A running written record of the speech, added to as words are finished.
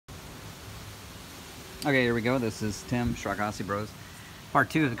Okay, here we go. This is Tim, Aussie Bros. Part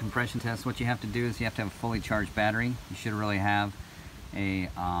 2 of the compression test. What you have to do is you have to have a fully charged battery. You should really have a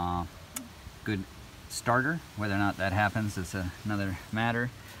good starter. Whether or not that happens is another matter.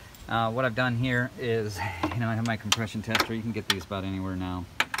 What I've done here is, I have my compression tester. You can get these about anywhere now.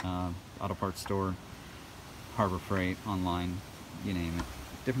 Auto parts store, Harbor Freight, online, you name it.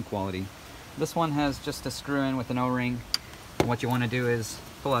 Different quality. This one has just a screw in with an O-ring. What you want to do is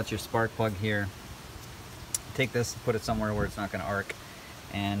pull out your spark plug here. Take this, put it somewhere where it's not going to arc,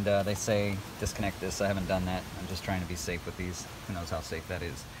 and they say disconnect this. I haven't done that. I'm just trying to be safe with these. Who knows how safe that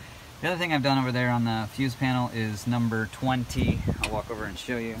is. The other thing I've done over there on the fuse panel is number 20. I'll walk over and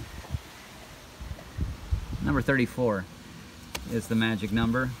show you. Number 34 is the magic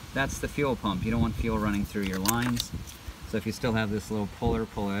number. That's the fuel pump. You don't want fuel running through your lines. So if you still have this little puller,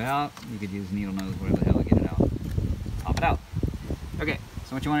 pull it out. You could use needle nose, whatever the hell, to get it out. Pop it out. Okay,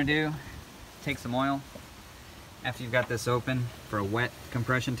 so what you want to do, take some oil. After you've got this open for a wet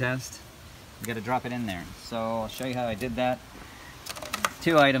compression test, you got to drop it in there. So I'll show you how I did that.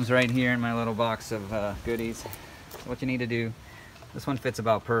 2 items right here in my little box of goodies. So what you need to do, this one fits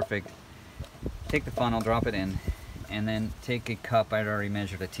about perfect. Take the funnel, drop it in, and then take a cup. I'd already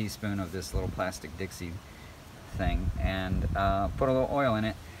measured a teaspoon of this little plastic Dixie thing, and put a little oil in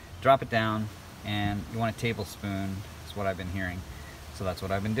it, drop it down, and you want a tablespoon, is what I've been hearing. So that's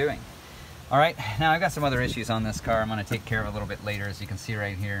what I've been doing. Alright, now I've got some other issues on this car I'm going to take care of a little bit later. As you can see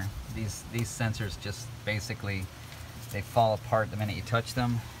right here, these sensors just basically, they fall apart the minute you touch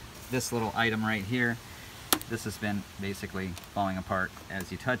them. This little item right here, this has been basically falling apart as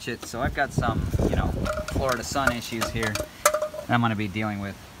you touch it. So I've got some, Florida sun issues here that I'm going to be dealing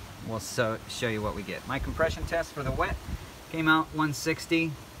with. We'll show you what we get. My compression test for the wet came out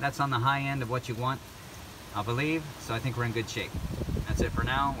 160. That's on the high end of what you want, I believe. So I think we're in good shape. That's it for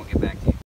now. We'll get back to you.